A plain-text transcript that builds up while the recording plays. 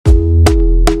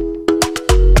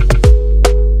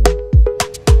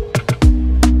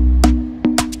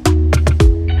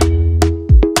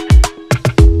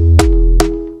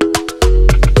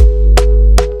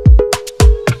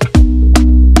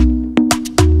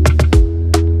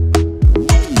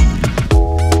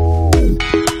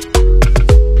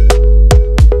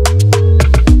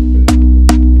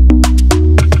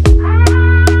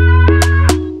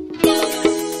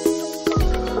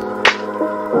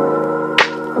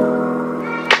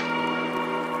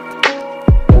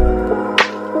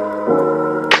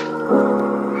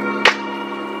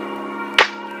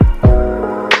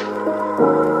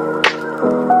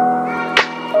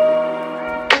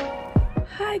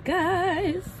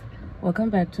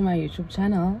Welcome back to my YouTube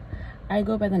channel. I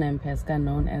go by the name Pesca,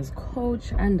 known as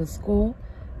Coach_Pesca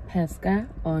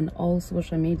on all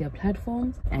social media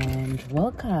platforms. And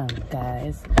welcome,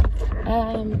 guys.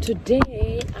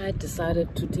 Today I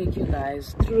decided to take you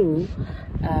guys through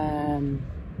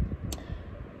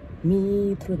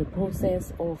through the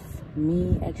process of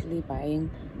me actually buying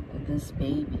this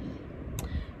baby,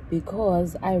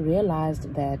 because I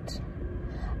realized that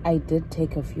I did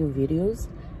take a few videos,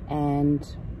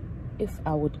 and if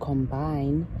I would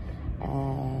combine,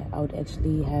 I would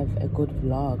actually have a good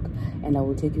vlog, and I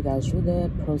will take you guys through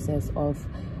the process of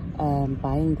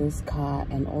buying this car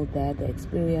and all that, the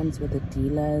experience with the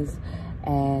dealers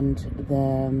and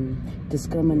the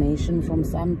discrimination from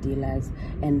some dealers,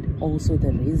 and also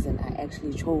the reason I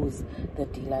actually chose the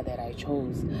dealer that I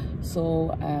chose.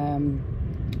 So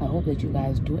I hope that you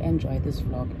guys do enjoy this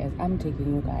vlog as I'm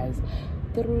taking you guys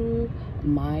through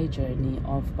my journey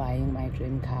of buying my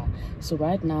dream car. So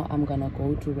right now I'm gonna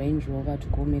go to Range Rover to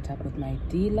go meet up with my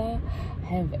dealer,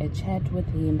 have a chat with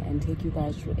him, and take you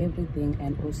guys through everything,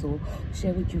 and also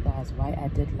share with you guys why I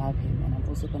did love him. And I'm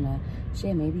also gonna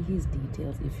share maybe his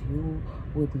details if you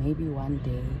would maybe one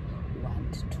day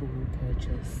want to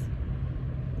purchase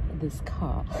this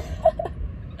car.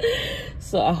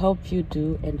 So I hope you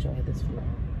do enjoy this vlog.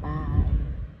 Bye.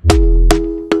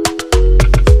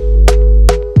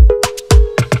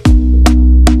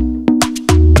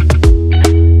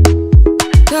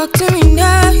 Talk to me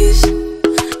nice,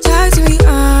 talk to me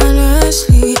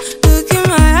honestly. Look in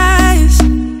my eyes,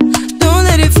 don't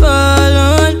let it fall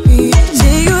on me.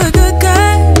 Say you're a good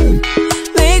guy,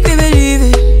 make me believe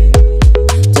it.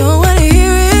 Don't wanna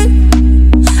hear it,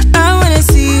 I wanna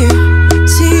see it.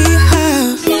 See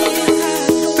how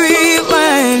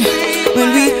rewind, when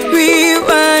we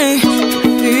rewind,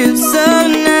 it feels so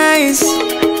nice.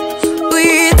 We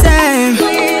time,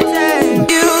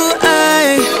 you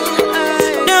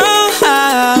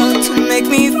make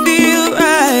me feel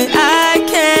right. I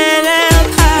can't help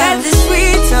how got this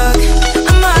sweet talk.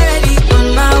 I'm already on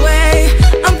my way.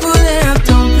 I'm pulling up,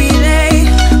 don't be late.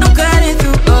 I'm cutting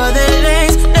through all the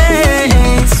lanes.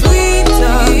 Sweet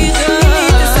talk. You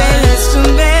need to say let's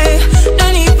convey. No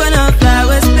need for no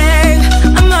flowers, babe.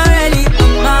 I'm already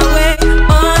on my way.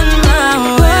 On my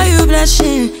way. Why you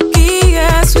blushing?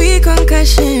 Yeah, sweet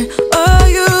concussion. Oh,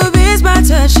 you miss my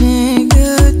touching.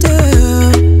 You do.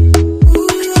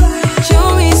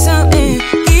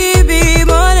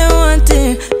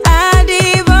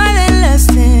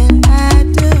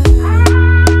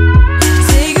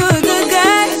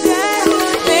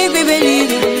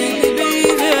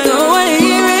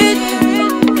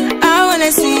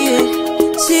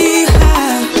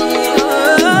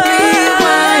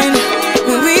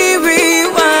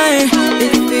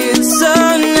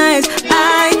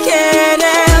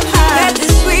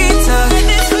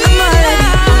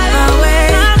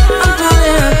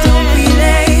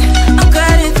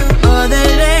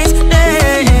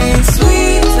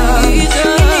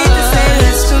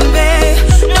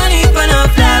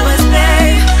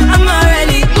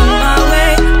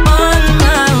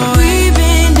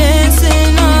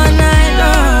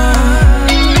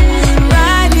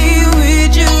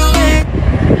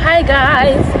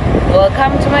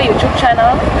 Welcome to my YouTube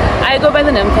channel. I go by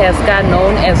the name Pesca,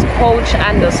 known as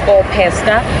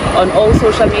Coach_Pesca on all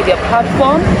social media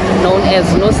platforms, known as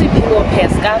Nosiphiwo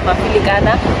Pesca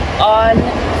Mafiligana on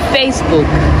Facebook.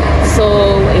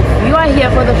 So if you are here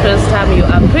for the first time, you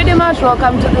are pretty much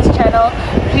welcome to this channel.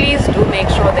 Please do make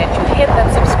sure that you hit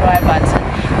that subscribe button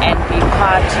and be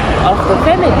part of the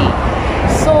family.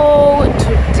 So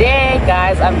today,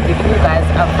 guys, I'm giving you guys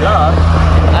a vlog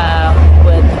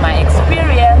with my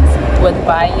experience with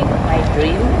buying my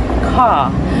dream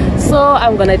car. So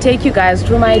I'm gonna take you guys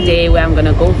through my day where I'm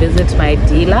gonna go visit my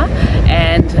dealer,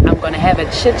 and I'm gonna have a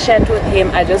chit chat with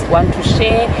him. I just want to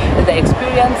share the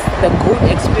experience, the good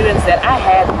experience that I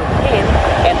had with him,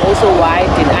 and also why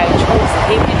did I choose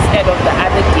him instead of the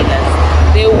other dealers.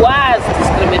 There was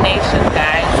discrimination,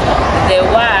 guys. There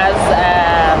was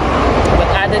with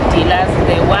other dealers,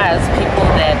 there was people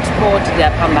that thought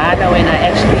their pambana when I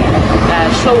actually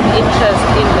showed interest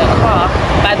in the car.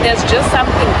 But there's just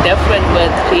something different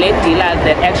with the dealer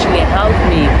that actually helped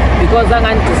me, because I'm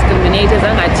not discriminated.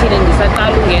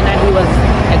 He was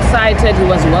excited, he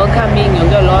was welcoming.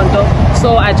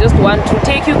 So I just want to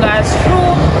take you guys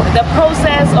through the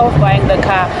process of buying the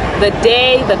car. The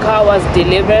day the car was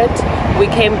delivered, we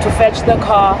came to fetch the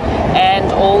car,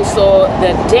 and also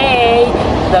the day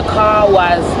the car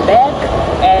was back,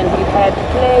 and it had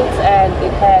plates and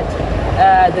it had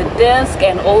the disc,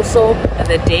 and also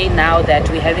the day now that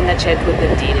we're having a chat with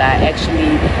the dealer,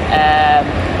 actually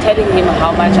telling him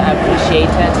how much I appreciated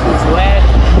his work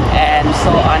and so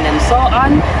on and so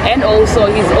on. And also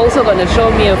he's also going to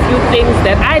show me a few things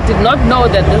that I did not know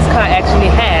that this car actually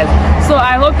has. So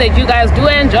I hope that you guys do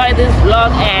enjoy this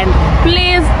vlog, and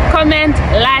please comment,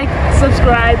 like,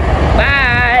 subscribe.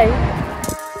 Bye.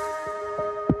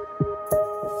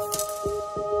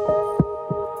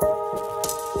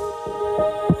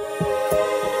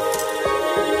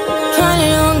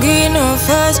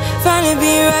 Finally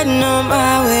be riding on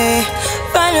my way.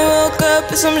 Finally woke up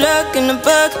with some luck in the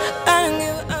book. I don't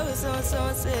give a what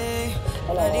someone say.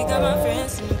 Finally got my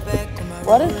friends in the back.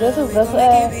 What is this? Is this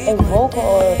a vocal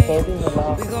or a baby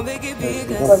Velar?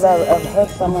 Because I've heard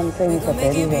someone saying it's a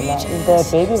baby Velar. Is there a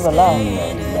baby Velar?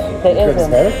 There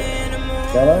isn't.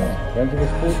 Velar, went to the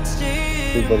school.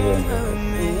 People went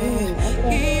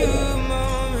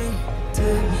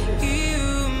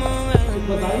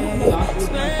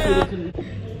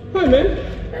Hi man.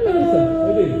 Hello.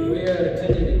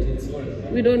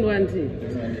 We don't want it.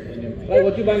 Right,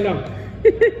 what you buying now?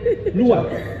 Blue one.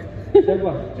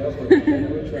 Jaguar.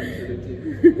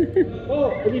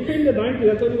 Oh, if you pay the 90,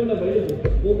 that's only one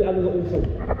available. All the others are also.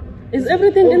 Is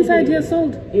everything inside here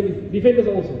sold? Defenders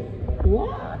also.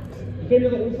 What?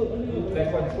 Defenders are also only.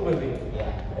 That's what's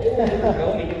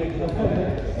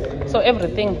So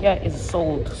everything here is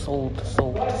sold.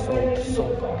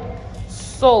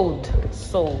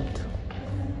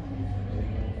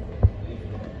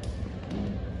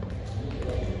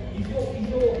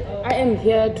 I am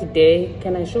here today.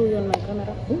 Can I show you on my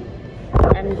camera?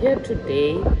 I'm here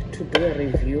today to do a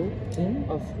review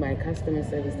of my customer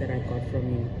service that I got from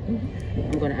you.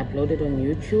 I'm going to upload it on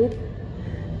YouTube,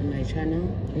 on my channel,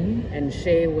 and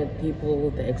share with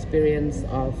people the experience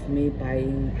of me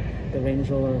buying the Range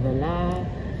Rover Velar,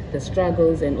 the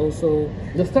struggles, and also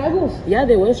The struggles? yeah,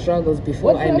 there were struggles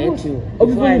before I met you. Oh,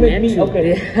 before I you met met me, you,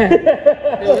 okay.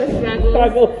 there were struggles.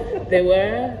 Struggle.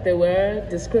 There were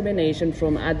discrimination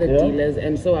from other dealers,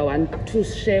 and so I want to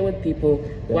share with people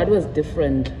what was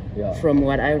different from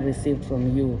what I received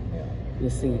from you. You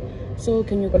see. So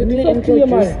can you quickly introduce?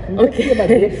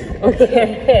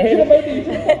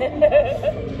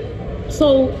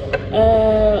 So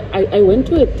I went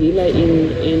to a dealer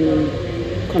in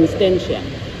Constantia.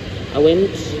 I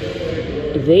went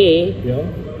there.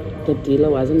 The dealer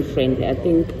wasn't friendly. I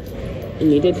think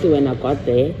immediately when I got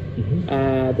there,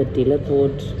 the dealer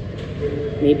thought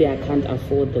maybe I can't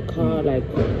afford the car. Like,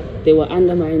 they were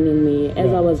undermining me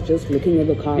as I was just looking at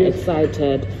the car,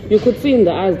 excited. You could see in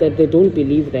the eyes that they don't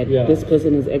believe that this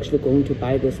person is actually going to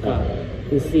buy this car,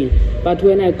 you see. But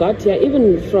when I got here,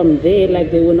 even from there,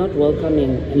 like, they were not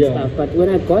welcoming and stuff. But when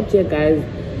I got here, guys,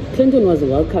 Clinton was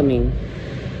welcoming,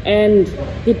 and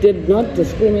he did not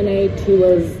discriminate.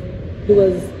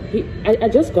 I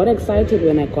just got excited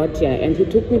when I got here, and he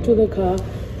took me to the car.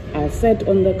 I sat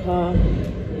on the car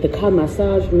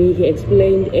massaged me, he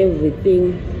explained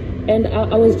everything, and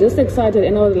I was just excited,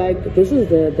 and I was like, this is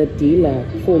the dealer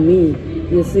for me,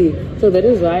 you see. So that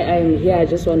is why I'm here. I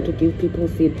just want to give people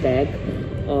feedback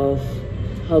of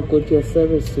how good your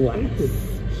service was.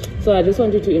 So I just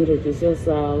want you to introduce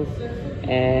yourself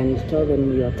and tell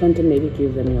them your content, maybe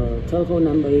give them your telephone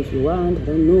number if you want. I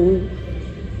don't know.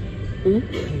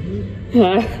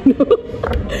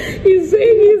 He's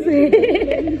saying his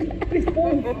head.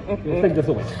 Take this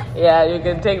away. Yeah, you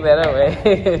can take that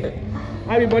away.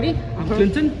 Hi everybody, I'm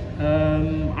Clinton.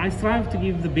 I strive to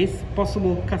give the best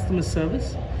possible customer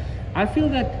service. I feel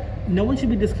that no one should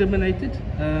be discriminated.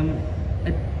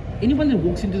 Anyone that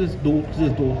walks into this door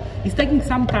is taking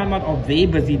some time out of their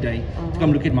busy day to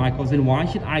come look at my cars. Then why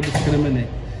should I discriminate?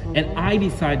 And I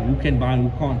decide who can buy and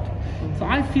who can't. So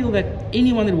I feel that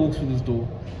anyone that walks through this door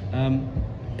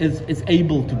is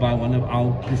able to buy one of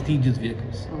our prestigious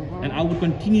vehicles. And I will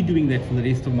continue doing that for the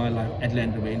rest of my life at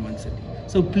Land Rover in one city.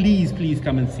 So please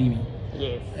come and see me.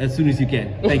 Yes. As soon as you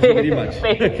can. Thank you very much.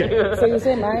 Thank you. So you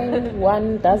say mine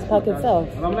one does park itself?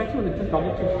 And I'm actually going to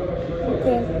double check.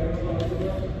 Okay.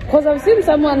 Because I've seen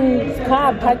someone's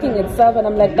car parking itself, and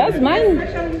I'm like, that's mine.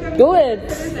 Do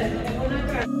it.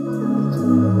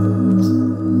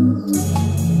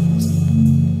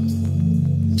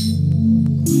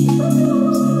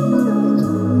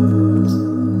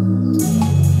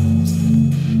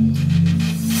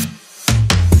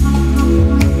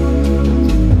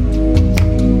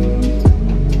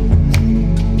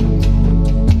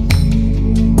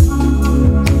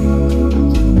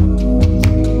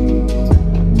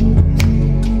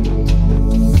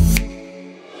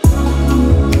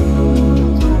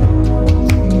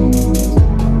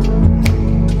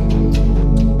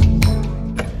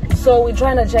 So we're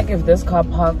trying to check if this car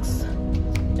parks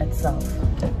itself.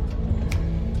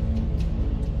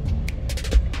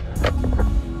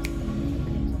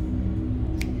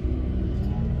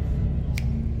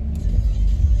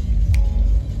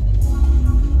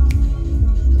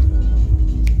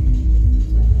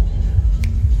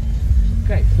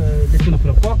 Okay, so let's look for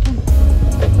a parking.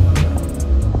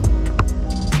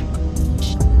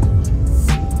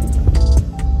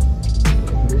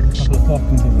 There's a couple of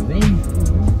parkings over there.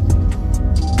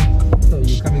 So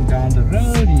you're coming down the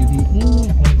road, you be in,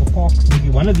 you want to go park, maybe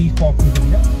one of these parkings over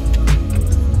here.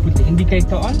 Put the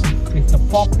indicator on, press the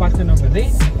park button over there.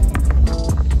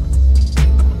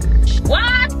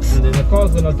 What? And then the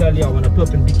car's going to tell you I want a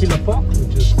perpendicular park,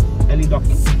 which is alley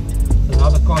docking. So now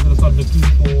the car's going to start looking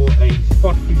for a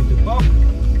spot for you to park.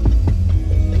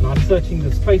 Now it's searching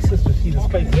the spaces to see the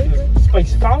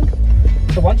space found.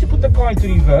 So once you put the car into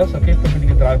reverse, okay,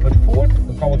 perpendicular drive it forward,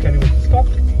 the car will tell you when to stop.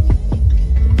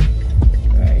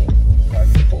 Okay,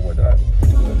 drive it forward, drive it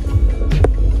forward.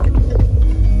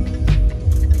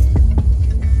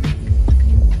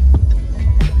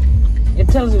 It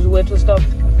tells you where to stop.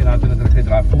 Okay, now I'm going to say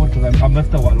drive forward because I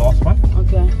missed the last one.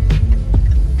 Okay.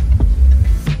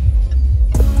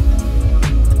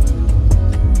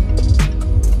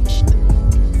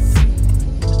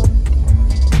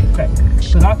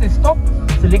 So now say stop,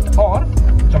 select R,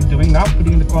 which I'm doing now,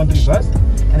 putting the car into reverse,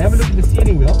 and have a look at the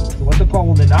steering wheel. So what the car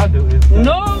will then now do is...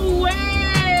 No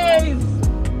ways!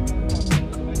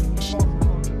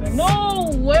 No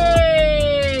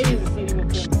ways!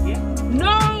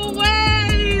 No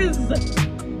ways!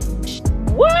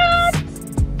 What?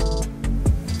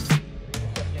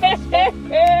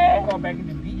 The car back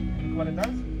into B, look what it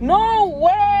does. No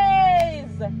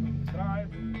ways! Drive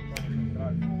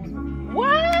forward.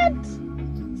 What?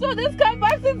 So this car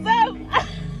backs itself. Now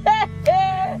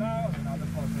the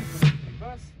car takes it into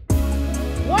reverse.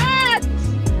 What?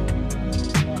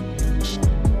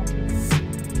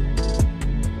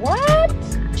 What?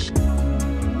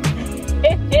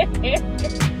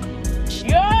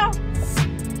 Yo.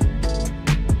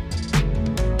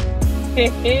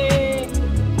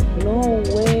 No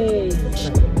way.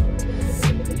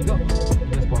 There you go.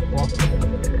 Just park.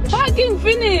 Parking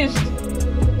finished.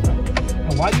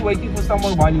 And while you're waiting for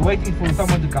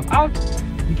someone, to come out,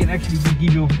 you can actually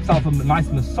give yourself a nice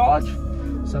massage.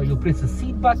 So you'll press the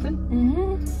seat button.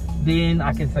 Then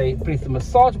I can say press the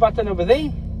massage button over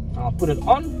there. I'll put it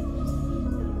on.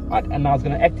 Right, and now it's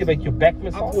going to activate your back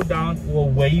massage. Up or down or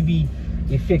wavy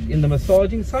effect in the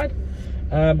massaging side.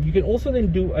 You can also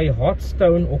then do a hot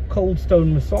stone or cold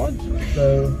stone massage.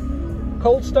 So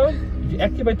cold stone, if you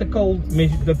activate the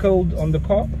cold on the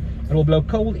car, it will blow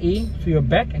cold air to your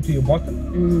back and to your bottom.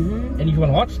 And if you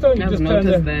want hot stone, you just turn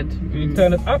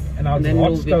it up, and now it's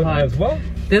hot stone as well.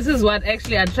 This is what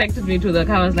actually attracted me to the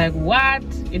car. I was like, what?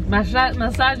 It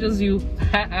massages you.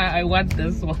 I want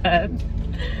this one.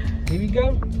 Here we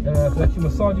go. So that's your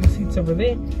massaging seats over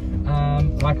there.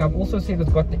 Like I've also said, it's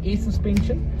got the air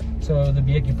suspension. So the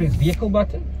vehicle, you press vehicle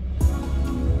button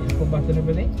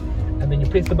over there, and then you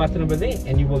press the button over there,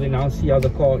 and you will then now see how the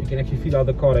car, you can actually feel how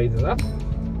the car raises up.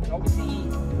 Obviously,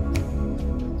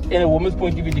 in a woman's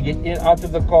point of view, to get in and out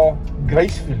of the car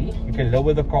gracefully, you can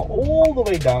lower the car all the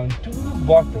way down to the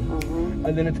bottom,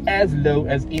 and then it's as low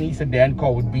as any sedan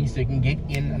car would be, so you can get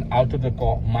in and out of the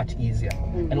car much easier.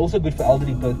 And also good for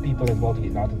elderly people as well to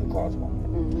get out of the car as well.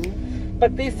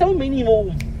 But there's so many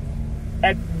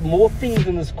more things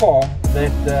in this car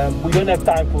that we don't have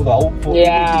time for the whole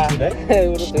today.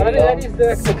 But that is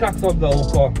the crux of the whole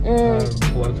car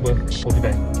for what it's worth for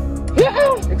today.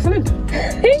 Excellent.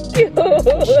 Thank you.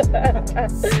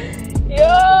 Yo,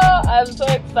 I'm so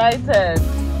excited.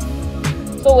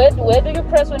 So where do you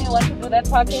press when you want to do that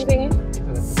parking thingy?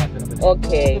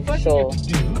 Okay, the first thing you have to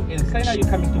do is, say now you're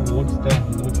coming towards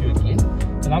you again.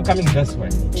 So now I'm coming this way,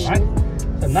 right?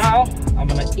 So now I'm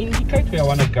going to indicate where I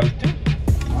want to go to,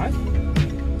 right?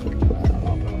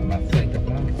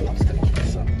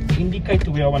 Indicate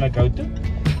to where I want to go to.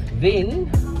 Then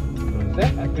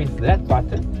I press that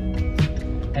button.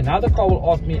 And now the car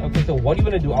will ask me, okay, so what do you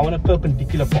want to do? I want a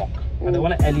perpendicular park. I don't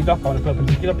want an alley dock, I want a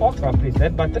perpendicular park. So I'll press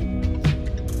that button.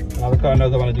 Now the car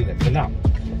knows I want to do that. So now,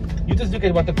 you just look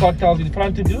at what the car tells you it's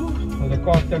trying to do. So the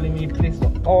car is telling me press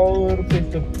the R, press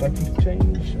the button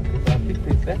change. Okay, so I'll press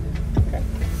that. Okay.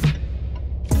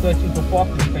 Searching for park,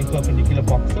 it's saying perpendicular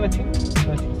park. Searching.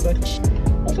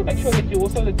 Also make sure that you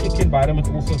also let your environment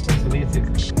also so there it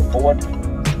says forward.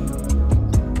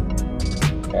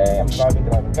 Okay, I'm driving.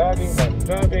 Now it says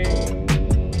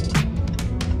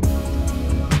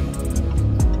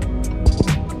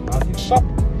stop.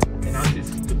 And now it says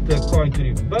put the car into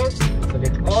reverse.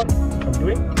 select on, which I'm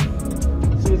doing.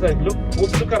 As soon as I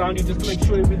also look around you just to make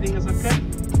sure everything is okay.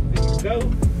 There you go.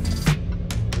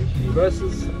 She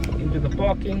reverses into the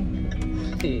parking.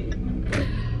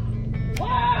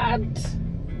 What?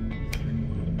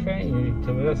 Okay,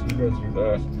 reverse.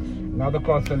 Now the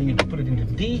car's telling you to put it into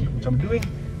D, which I'm doing.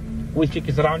 Always check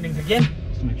your surroundings again,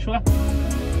 just to make sure.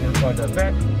 The car does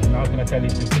that. And now it's going to tell you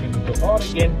to put it into R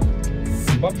again.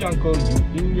 And Bob Janko,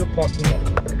 you're in your parking lot.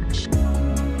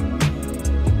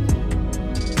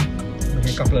 A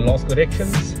couple of last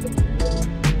corrections.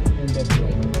 And that's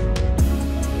it.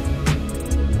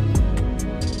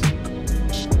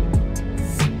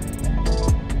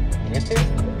 Get it.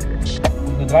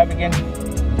 The drive again.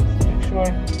 Make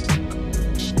sure.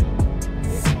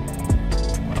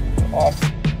 Off.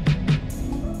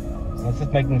 It's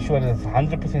just making sure that it's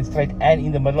 100% straight and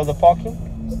in the middle of the parking.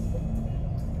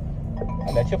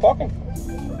 And that's your parking.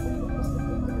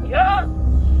 Yeah.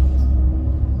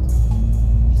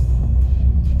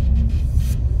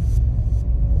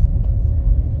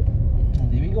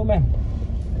 Man.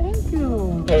 Thank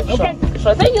you. Okay.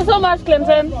 So thank you so much,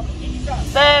 Clinton.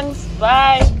 Thanks.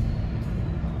 Bye.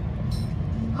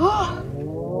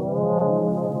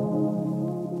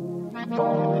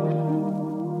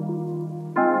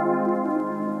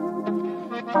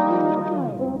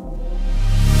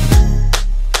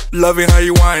 Loving how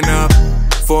you wind up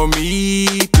for me.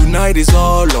 Tonight is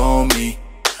all on me.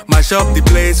 Mash up the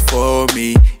place for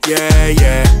me. Yeah,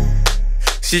 yeah.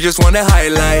 She just wanna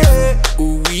highlight.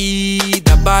 Ooh,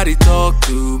 that body talk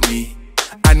to me.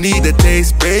 I need a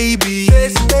taste, baby.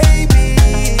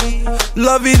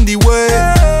 Loving the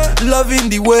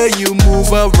way you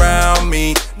move around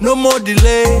me. No more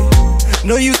delay.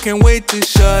 No, you can't wait to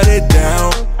shut it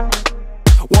down.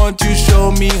 Won't you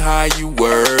show me how you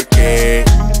work it?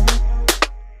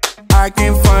 I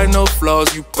can't find no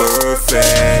flaws, you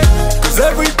perfect. Cause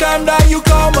every time that you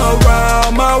come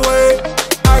around my way,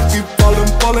 I keep falling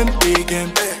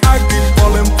again. I keep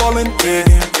falling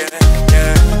again.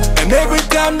 And every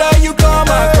time that you come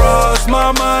across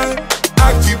my mind,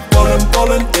 I keep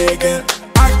falling again.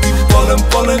 I keep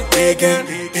falling again.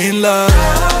 In love.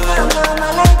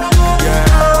 Yeah.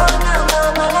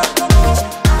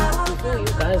 Before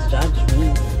you guys judge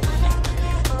me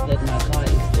that my car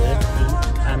is dirty,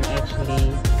 I'm actually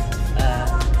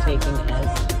taking it to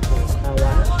a car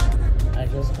wash. I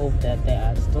just hope that they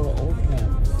are still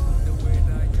open.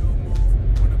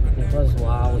 Because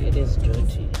wow, it is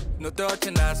dirty. No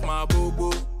touching, that's my boo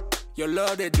boo. Your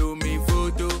love, they do me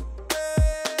voodoo.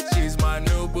 She's my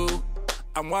new boo.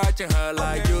 I'm watching her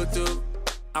like YouTube.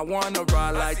 I wanna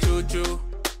ride like choo choo.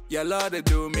 Your love, they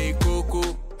do me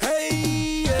cuckoo.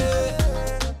 Hey, yeah.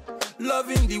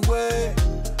 Loving the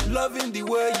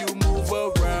way you move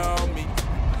around me.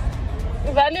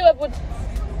 You value what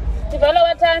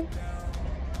time?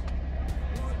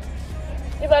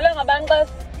 You value ngabanqas?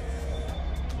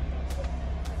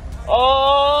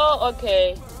 Oh,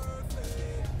 okay.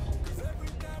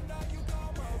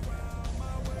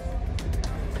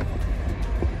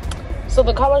 So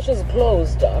the car wash is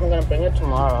closed. I'm gonna bring it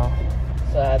tomorrow.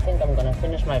 So I think I'm gonna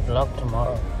finish my vlog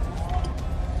tomorrow.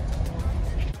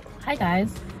 Hi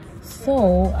guys.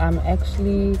 So I'm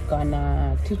actually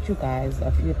gonna teach you guys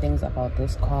a few things about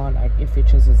this car, like it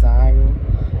features a Zayo,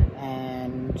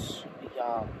 and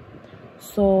yeah.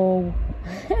 So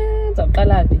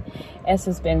air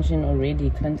suspension already,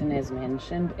 Clinton has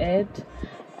mentioned it,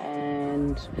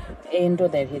 and into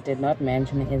that he did not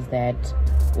mention is that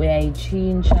where I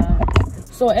change.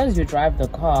 So as you drive the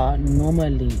car,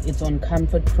 normally it's on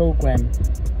comfort program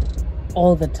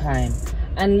all the time.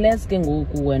 Unless when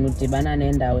udibana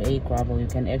nendawo a gravel, you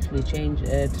can actually change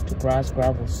it to grass,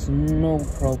 gravel, snow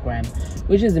program,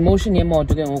 which is the motion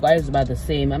yemoto is about the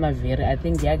same. I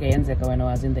think when I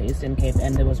was in the Eastern Cape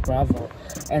and there was gravel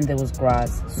and there was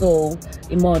grass. So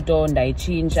imoto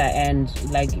ndayichinja and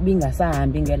like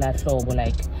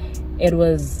like it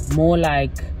was more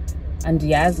like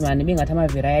andiyazi man ibingathi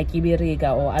amaviri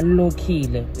ayakibirika or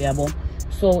alokile uyabo.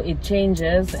 So it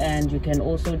changes, and you can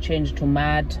also change to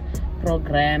mud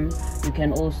program. You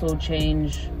can also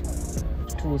change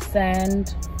to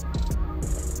sand.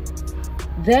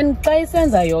 Then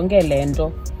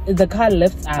the car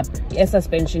lifts up,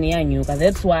 suspension yanyuka.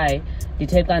 That's why the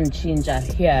take change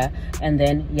here, and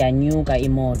then yanyuka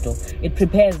imoto. It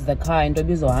prepares the car into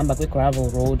bizohamba quick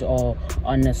gravel road or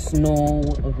on a snowy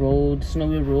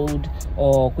road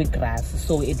or quick grass.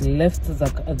 So it lifts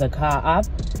the car up,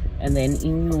 and then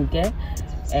inyuke.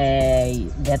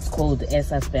 That's called air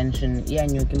suspension.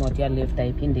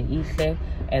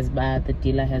 As the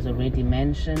dealer has already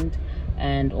mentioned.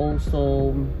 And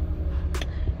also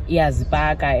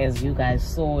iyazipaka. As you guys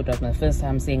saw, it was my first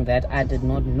time saying that. I did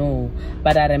not know,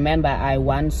 but I remember I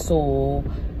once saw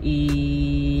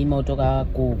imoto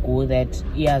kaGugu that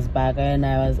iyazipaka, and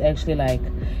I was actually like,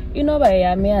 you know, but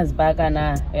I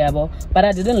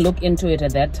didn't look into it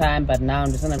at that time. But now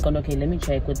I'm just like, okay, let me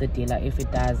check with the dealer if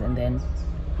it does, and then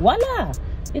voila,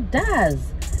 it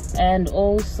does. And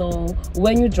also,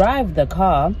 when you drive the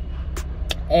car,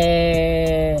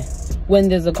 when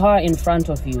there's a car in front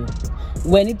of you,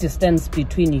 when it distance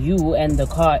between you and the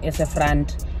car is a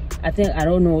front, I think, I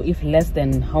don't know if less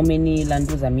than how many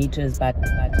Landuza meters, but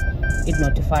it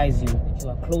notifies you that you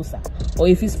are closer. Or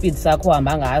if you speed sakho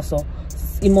hamba ngaso,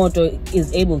 imoto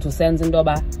is able to sense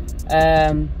indoba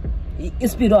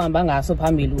ispeed ohamba ngaso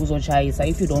phambili uzochayisa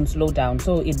if you don't slow down.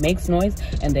 So it makes noise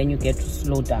and then you get to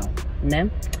slow down, ne?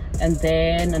 And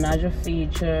then another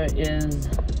feature is,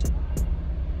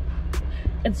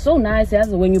 it's so nice, yes,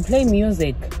 when you play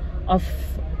music of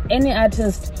any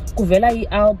artist, kuvela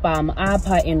album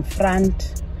apha in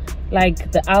front,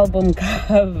 like the album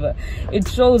cover, it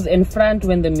shows in front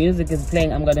when the music is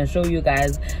playing. I'm gonna show you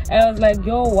guys. I was like,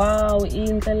 yo, wow,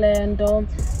 intelento.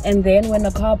 And then when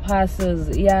a car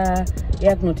passes, yeah,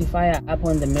 notify up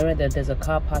on the mirror that there's a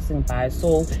car passing by.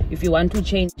 So if you want to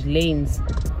change lanes,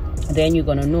 then you're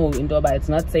gonna know indoba it's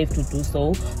not safe to do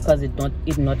so, because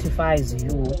it notifies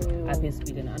you at the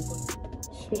speed. And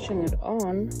switching it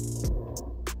on,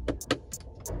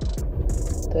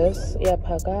 this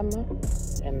iyapakama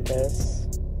and this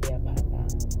iyapakama.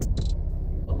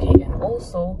 Okay, and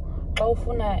also xa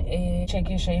ufuna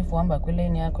chekisha if uhamba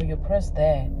kwilane yakho, you press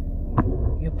there,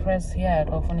 you press here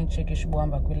xa ufuna ichekisha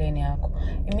uhamba kwilane yakho.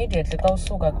 Immediately xa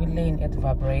usuka kwilane, it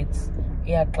vibrates,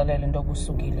 iyaxelela into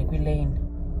obusukile kwilane.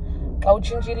 Xa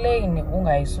utshintsha ilane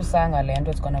ungayisusanga le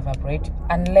nto, it's gonna vibrate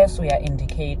unless uya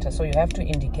indicator. So you have to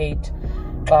indicate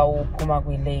xa uphuma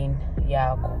kwilane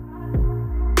yakho.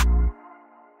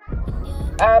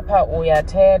 Apha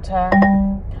uyathetha,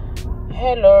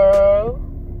 hello.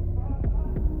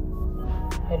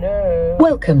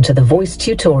 Welcome to the voice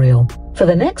tutorial. For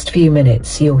the next few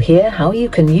minutes, you'll hear how you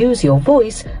can use your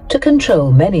voice to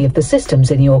control many of the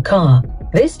systems in your car.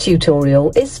 This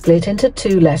tutorial is split into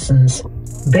 2 lessons: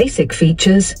 basic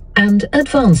features and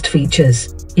advanced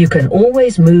features. You can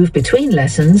always move between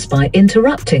lessons by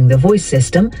interrupting the voice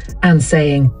system and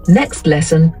saying next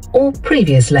lesson or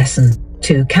previous lesson.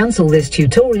 To cancel this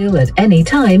tutorial at any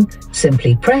time,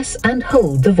 simply press and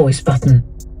hold the voice button.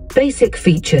 Basic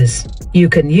features. You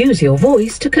can use your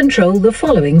voice to control the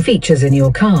following features in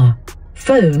your car: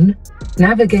 phone,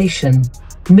 navigation,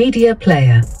 media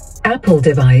player, Apple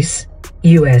device,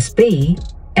 USB,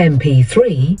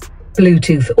 MP3,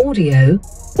 Bluetooth audio,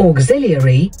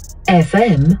 auxiliary,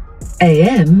 FM,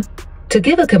 AM. To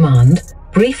give a command,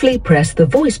 briefly press the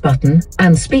voice button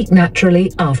and speak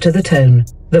naturally after the tone.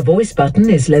 The voice button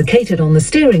is located on the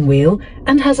steering wheel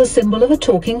and has a symbol of a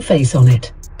talking face on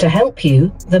it. To help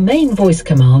you, the main voice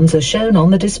commands are shown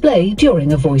on the display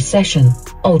during a voice session.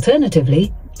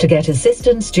 Alternatively, to get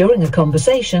assistance during a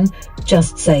conversation,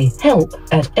 just say help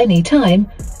at any time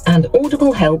and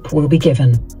audible help will be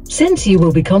given. Since you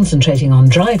will be concentrating on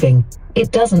driving,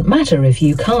 it doesn't matter if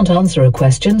you can't answer a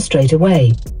question straight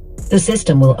away. The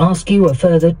system will ask you a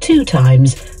further 2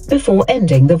 times before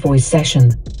ending the voice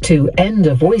session. To end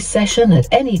a voice session at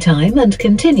any time and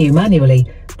continue manually,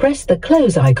 press the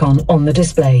close icon on the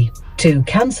display. To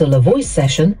cancel a voice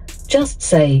session, just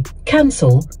say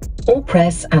cancel or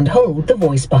press and hold the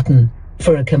voice button.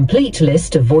 For a complete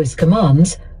list of voice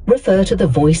commands, refer to the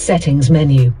voice settings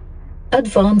menu.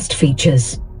 Advanced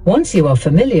features. Once you are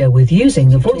familiar with using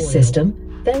the voice system,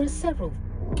 there are several.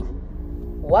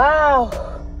 Wow,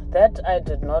 that I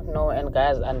did not know. And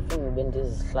guys, I'm feeling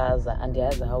this plaza and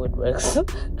here's how it works.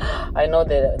 I know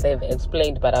that they've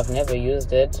explained, but I've never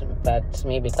used it. But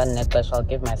maybe I shall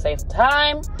give myself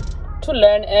time to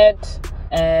learn it.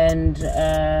 And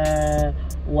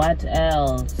what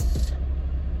else?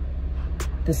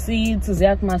 The seats,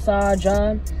 Ziak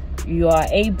massager. You are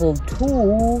able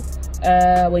to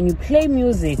when you play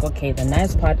music. Okay, the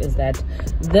nice part is that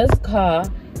this car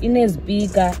in a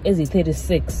speaker is a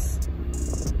 36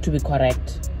 to be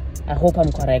correct. I hope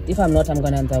I'm correct. If I'm not, I'm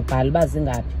gonna balba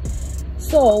zingapi.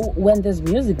 So when there's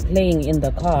music playing in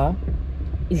the car,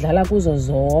 idlala kuzo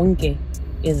zonke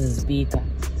ezi speaker.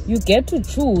 You get to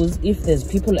choose if there's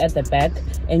people at the back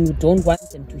and you don't want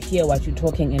them to hear what you're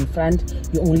talking in front.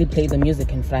 You only play the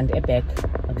music in front, back.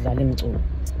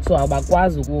 so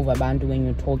abakwazi ukuva abantu when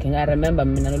you're talking. I remember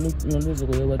mina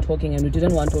noluzuko we were talking and we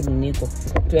didn't want Nico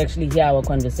to actually hear our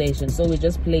conversation, so we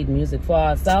just played music for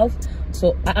ourselves.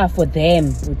 So for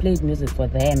them, we played music for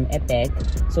them at back,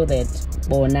 so that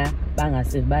bona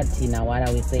bangasiv bathina what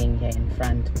are we saying here in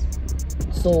front.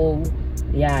 So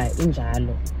yeah,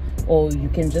 injalo. Or you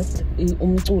can just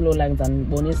umculo like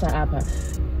bonisa apa,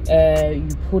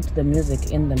 you put the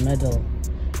music in the middle,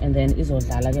 and then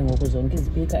izodlala ke ngoku zonke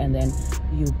izipika, and then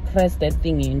you press that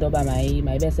thing into ba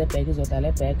mayibese back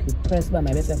izodlala back, you press ba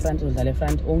mayibese front izodlala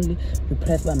front only, you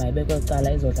press ba mayibe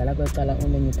kwecala izodlala kwecala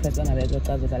only, you press ba mayibe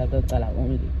kwecala izodlala kwecala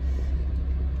only.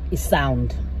 Is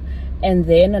sound. And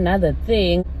then another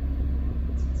thing,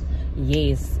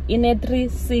 yes, in a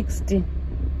 360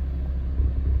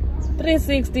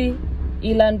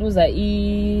 ilanduza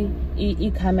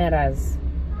cameras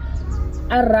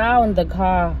around the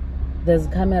car. There's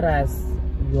cameras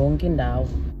yonke indawo.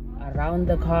 Around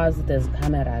the cars there's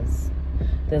cameras.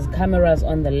 There's cameras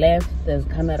on the left, there's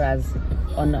cameras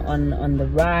on the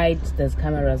right, there's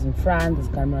cameras in front, there's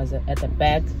cameras at the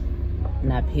back,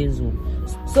 naphezulu.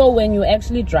 So when you're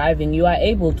actually driving, you are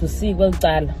able to see the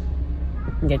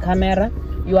camera,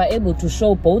 you are able to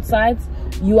show both sides,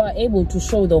 you are able to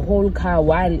show the whole car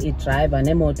while it drives, and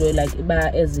like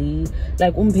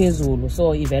umphezulu.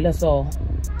 So ivele so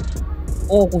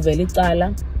okuvela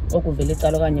icala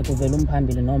okanye kuvela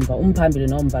umphambili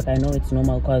nomva. I know it's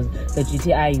normal because the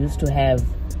GTI used to have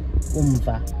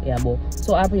umva, yabo.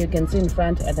 So up you can see in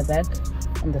front, at the back,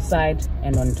 on the side,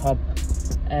 and on top.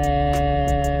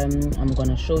 I'm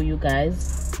gonna show you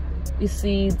guys the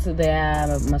seats. They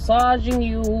are massaging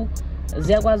you,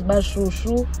 ziyakwazi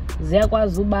bashushu,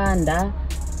 ziyakwazi ubanda,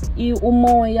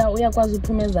 umoya uyakwazi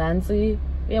uphuma ezantsi,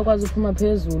 uyakwazi uphuma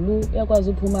phezulu, uyakwazi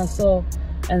uphuma so,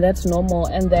 and that's normal.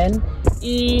 And then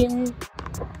in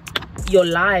your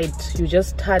light, you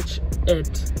just touch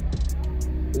it.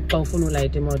 You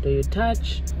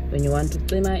touch. When you want to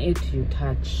clean it, you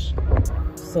touch.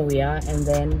 So yeah, and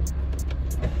then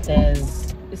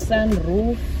there's a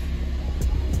sunroof.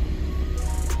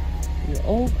 You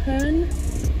open.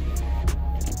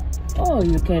 Oh,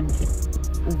 you can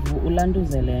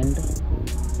ulanduze lento.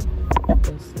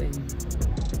 This thing.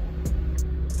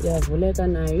 Yavuleka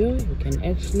nayo. You can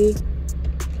actually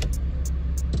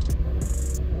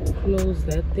close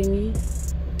that thingy.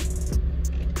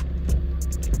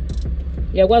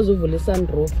 Uyakwazi uvula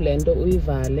sunroof lento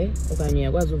uyivale, okanye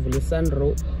uyakwazi uvula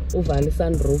sunroof uvale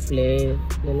sunroof le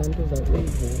lantuza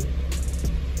uyivule.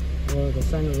 Well, the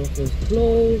sunroof is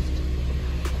closed,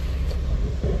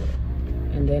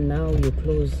 and then now you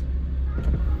close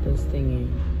this thingy.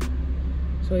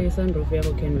 So your sunroof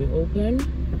yako can be open,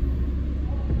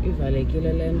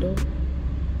 ivalekile lento,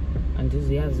 and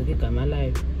iziyazi igama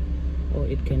layo, or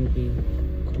it can be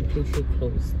completely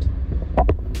closed.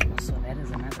 So that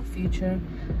is another feature.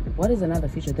 What is another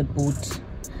feature? The boot.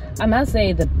 I must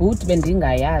say the boot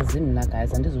bendingayazi mina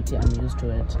guys, and I'm used to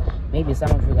it. Maybe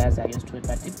some of you guys are used to it,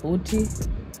 but the boot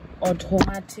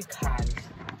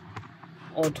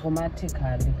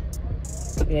automatically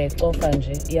uyayicofa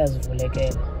nje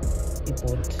iyazivulekela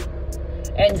iboot.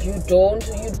 And you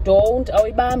don't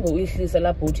awuyibambe uyihlise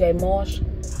la boot uyayimosha.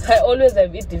 I always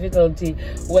have difficulty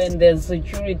when there's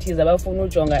securities abafuna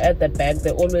ujonga at the back.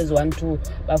 They always want to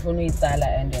bafuna uyitsala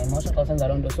and uyayimosha xa usenza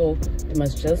lonto. So you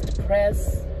must just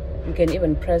press. You can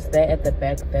even press there at the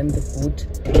back, then the boot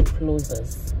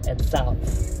closes itself.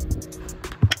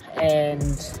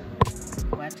 And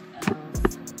what else?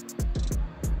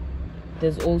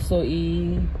 There's also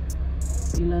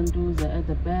ilanduza at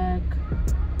the back.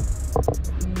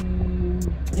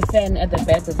 A fan at the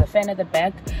back. There's a fan at the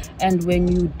back, and when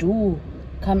you do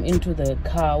come into the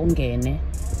car ungene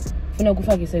funa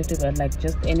kufaka safety belt like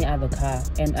just any other car.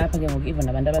 And apha ke ngoku even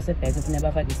abantu abaseback funa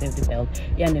bafake safety belt.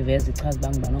 Iyaniveza ichaza uba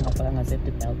ngubani ongafakanga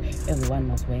safety belt. Everyone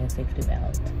must wear a safety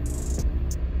belt.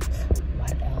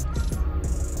 What else?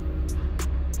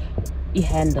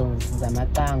 I-handles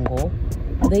zamacango,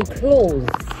 they close.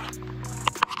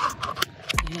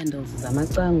 I-handles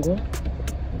zamacango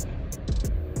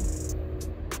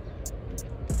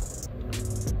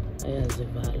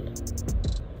ayazivala.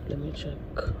 Let me check.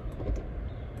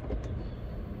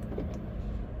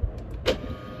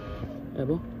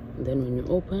 And then when you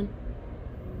open,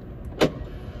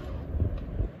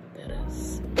 there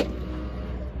is.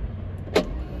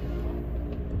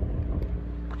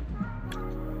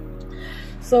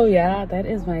 So yeah, that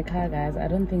is my car, guys. I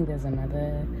don't think there's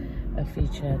another a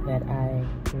feature that I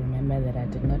remember that I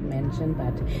did not mention.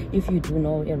 But if you do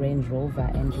know a Range Rover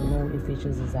and you know it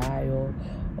features Zayo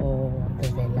or the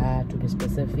Velar, to be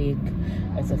specific,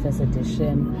 it's a first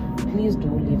edition, please do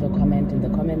leave a comment in the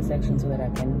comment section so that I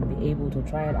can be able to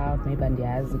try it out, maybe on the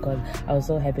eyes, because I was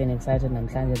so happy and excited and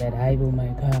that I oh my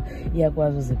god, yeah,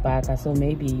 so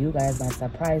maybe you guys might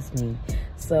surprise me.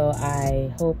 So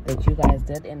I hope that you guys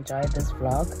did enjoy this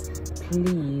vlog.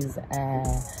 Please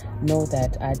know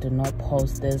that I do not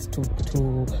post this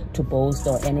to boast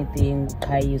or anything.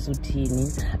 I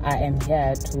am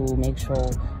here to make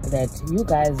sure that you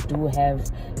guys do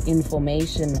have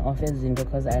information of it,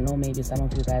 because I know maybe some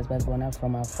of you guys were born up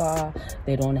from afar,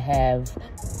 they don't have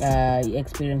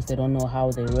experience, they don't know how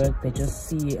they work, they just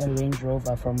see a Range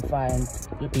Rover from far and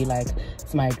be like,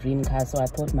 it's my dream car. So I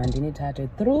thought Mandini touched it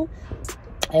through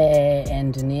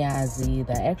and Niazi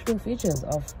the actual features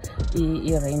of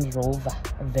the Range Rover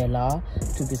Velar,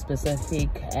 to be specific.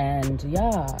 And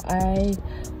yeah, I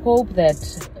hope that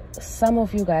some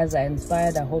of you guys are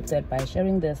inspired. I hope that by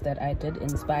sharing this that I did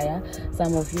inspire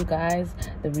some of you guys.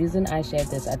 The reason I shared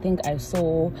this, I think I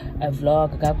saw a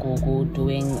vlog Gagogo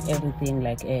doing everything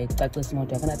like a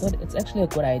and I thought it's actually a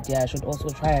good idea, I should also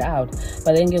try it out.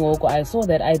 But then I saw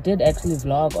that I did actually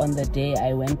vlog on the day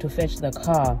I went to fetch the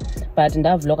car, but in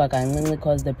that vlog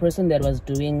because the person that was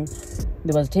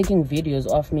taking videos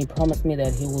of me promised me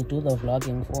that he will do the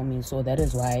vlogging for me, so that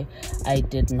is why I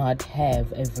did not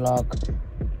have a vlog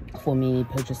for me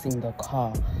purchasing the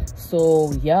car.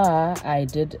 So yeah, I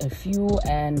did a few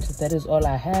and that is all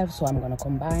I have, so I'm gonna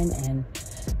combine and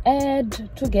add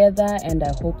together, and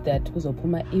I hope that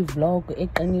kuzopuma vlog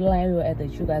that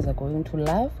you guys are going to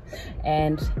love.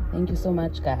 And thank you so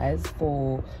much guys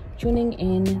for tuning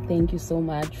in. Thank you so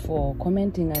much for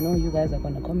commenting. I know you guys are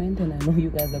going to comment and I know you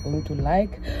guys are going to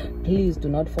like. Please do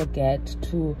not forget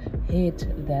to hit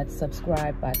that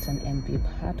subscribe button and be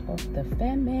part of the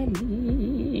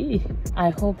family.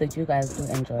 I hope that you guys do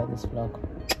enjoy this vlog.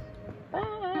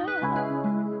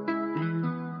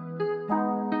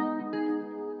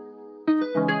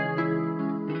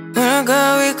 When I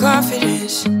go with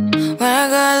confidence, when I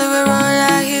go with roll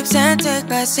our hips and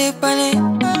take a sip on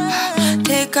it,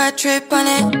 take a trip on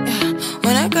it.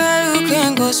 When I go, you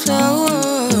can go slow,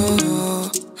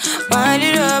 wind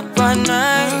it up all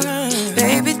night.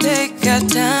 Baby, take your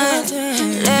time,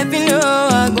 let me know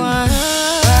what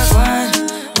I want.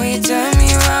 When you tell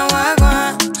me what I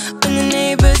want, when the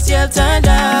neighbors yell turn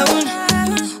down,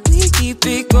 we keep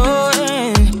it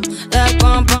going like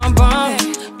bum bum bum.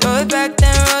 Throw it back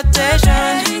then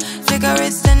rotation,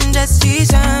 cigarettes in the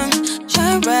season,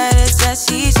 shine bright as that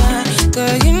season.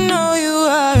 Girl, you know you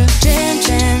are a jam,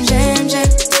 jam, jam, jam,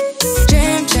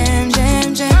 jam, jam,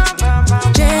 jam, jam,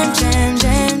 jam, jam,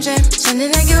 jam, jam.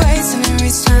 Sounding like you're wasting every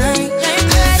time.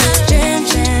 Jam,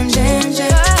 jam, jam, jam,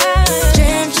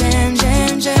 jam, jam,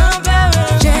 jam, jam,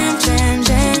 jam, jam,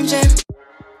 jam, jam.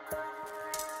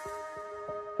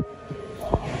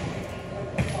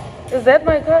 Is that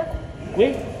my car?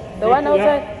 Wait. The one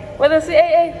outside? With the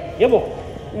CAA? Yeah, boy.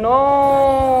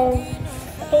 No.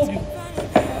 I told you.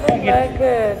 I don't like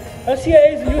it.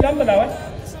 CIA is a new number now, eh?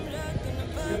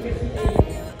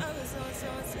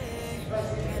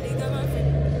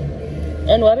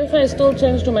 And what if I still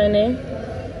change to my name?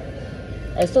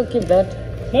 I still keep that.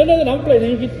 No, the number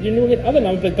plate. You get other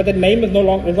number plate, but the name is no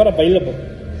longer, it's not available.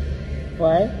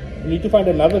 Why? You need to find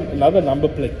another number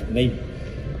plate name.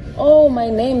 Oh, my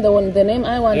name, the name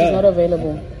I want is not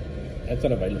available. That's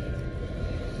not available.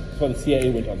 That's why the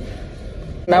CIA went on.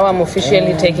 Now I'm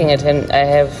officially taking it, and I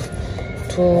have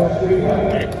to.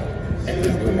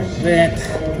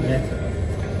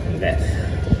 That.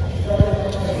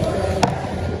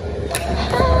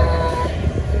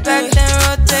 Back then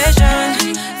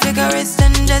rotation, cigarettes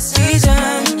in the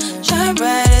season, shine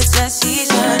bright as that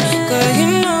season. Girl, you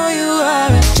know you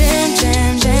are a jam,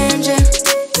 jam, jam, jam,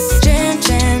 jam,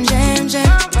 jam, jam,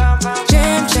 jam,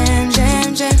 jam, jam,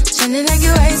 jam, jam. Sounding like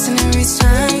you're wasting every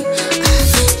time.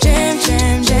 Jam,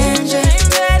 jam, jam, jam,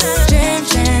 jam,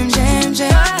 jam, jam,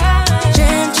 jam,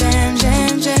 jam, jam,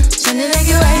 jam, jam. Sounding like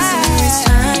you're wasting every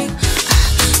time.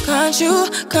 Can't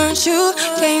you?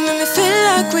 Yeah, you make me feel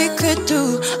like we could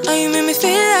do. Oh, you make me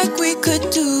feel like we could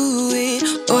do it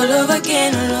all over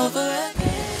again, all over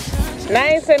again.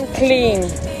 Nice and clean.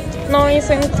 Nice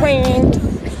and clean.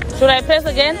 Should I press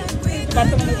again?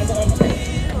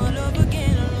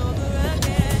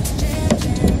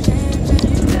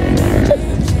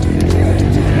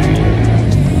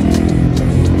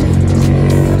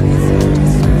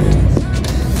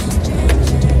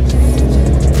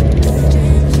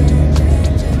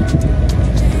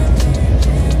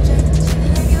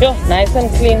 Yo, nice and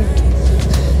clean.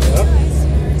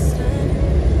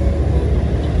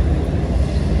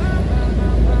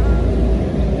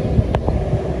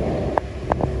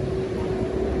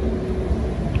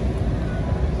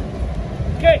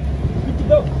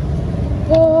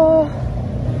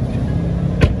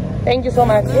 Thank you so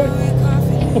much.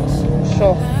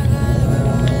 Sure.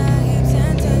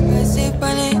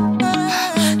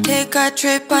 Take a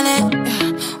trip on it.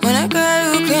 When a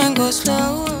girl who can go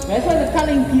slow. That's why the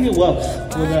color interior works.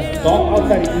 With the dark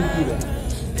outside interior.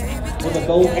 With the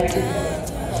gold accent.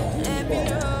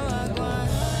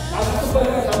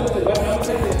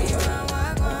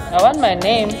 I want my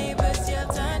name,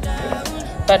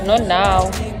 but not now.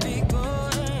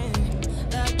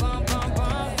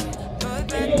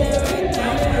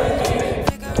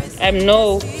 I'm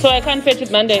no, so I can't fetch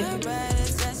it Monday.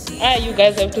 You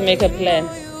guys have to make a plan.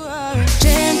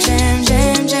 Jam, jam,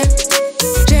 jam, jam.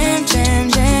 Jam, jam,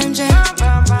 jam, jam.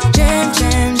 Jam,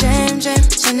 jam, jam, jam.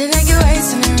 Sounding like you're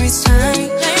wasting every time.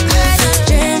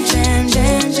 Jam, jam,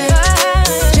 jam, jam.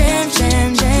 Jam,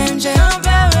 jam, jam, jam.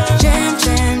 Jam,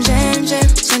 jam, jam, jam.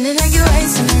 Sounding like you're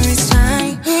wasting every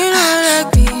time. We not like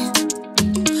me.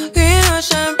 We not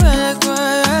shine bright like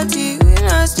royalty. We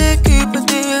not sticky, but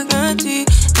they are guilty.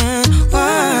 And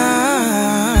why?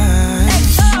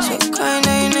 So kind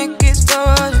of your neck is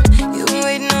cold. You been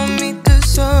waiting on me to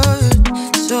solve it.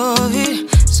 Solve it,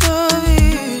 solve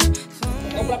it.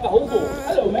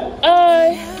 Hello, ma'am. Hi.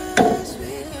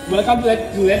 Welcome to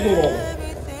that door.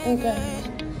 Okay.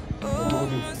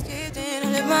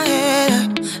 Lift my head up,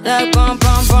 like bum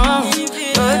bum bum.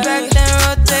 Roll back then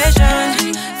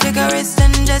rotation. Figure it's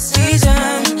in the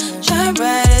season. Shine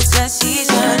bright as the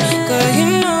season. Girl, you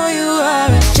know you are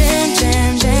a jam,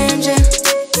 jam, jam, jam.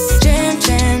 Jam,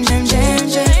 jam, jam, jam,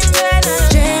 jam.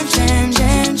 Jam, jam,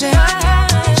 jam, jam.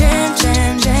 Jam,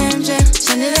 jam, jam, jam.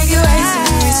 Sounding like you're wasting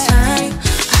every time.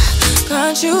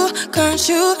 Can't you?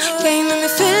 Yeah, you make me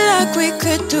feel like we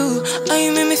could do. Oh,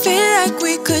 you make me feel like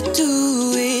we could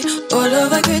do it all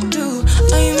over could do.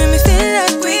 Oh, you make me feel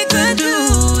like we could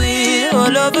do it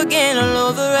all over again, all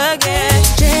over again.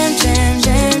 Jam, jam,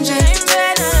 jam, jam.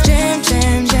 Jam,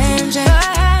 jam, jam, jam.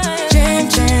 Jam,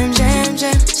 jam, jam,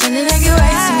 jam. Sounding like you're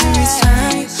wasting every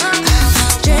time.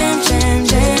 Jam, jam,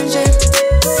 jam, jam.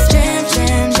 Jam,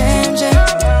 jam, jam, jam.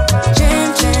 Jam,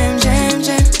 jam, jam,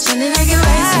 jam. Sounding like you're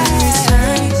wasting every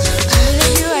time. Sounding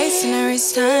like you're wasting every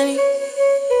time.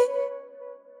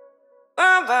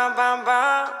 Bum, bum, bum,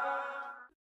 bum.